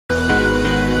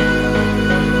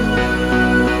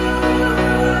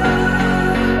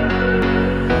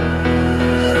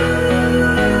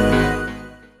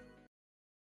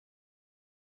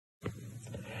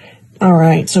All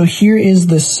right, so here is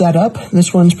the setup.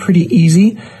 This one's pretty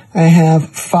easy. I have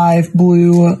 5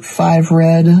 blue, 5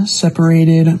 red,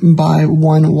 separated by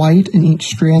 1 white in each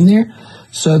strand there.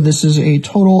 So this is a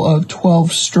total of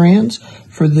 12 strands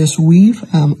for this weave.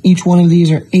 Each one of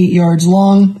these are 8 yards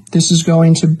long. This is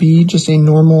going to be just a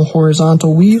normal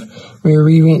horizontal weave. We're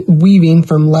weaving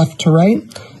from left to right,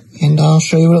 and I'll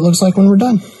show you what it looks like when we're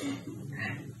done.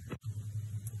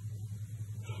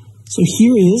 So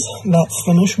here is that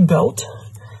finished belt,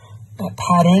 that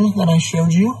pattern that I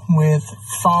showed you with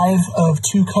 5 of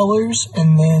 2 colors,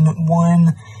 and then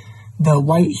 1, the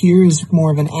white here is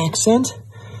more of an accent.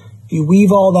 You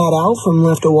weave all that out from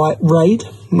left to right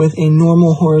with a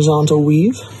normal horizontal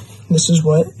weave. This is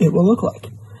what it will look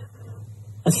like.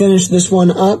 I finished this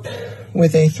one up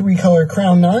with a 3-color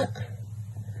crown knot,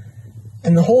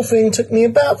 and the whole thing took me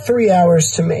about 3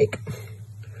 hours to make.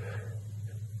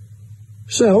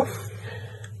 So,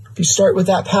 if you start with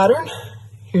that pattern,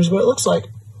 here's what it looks like.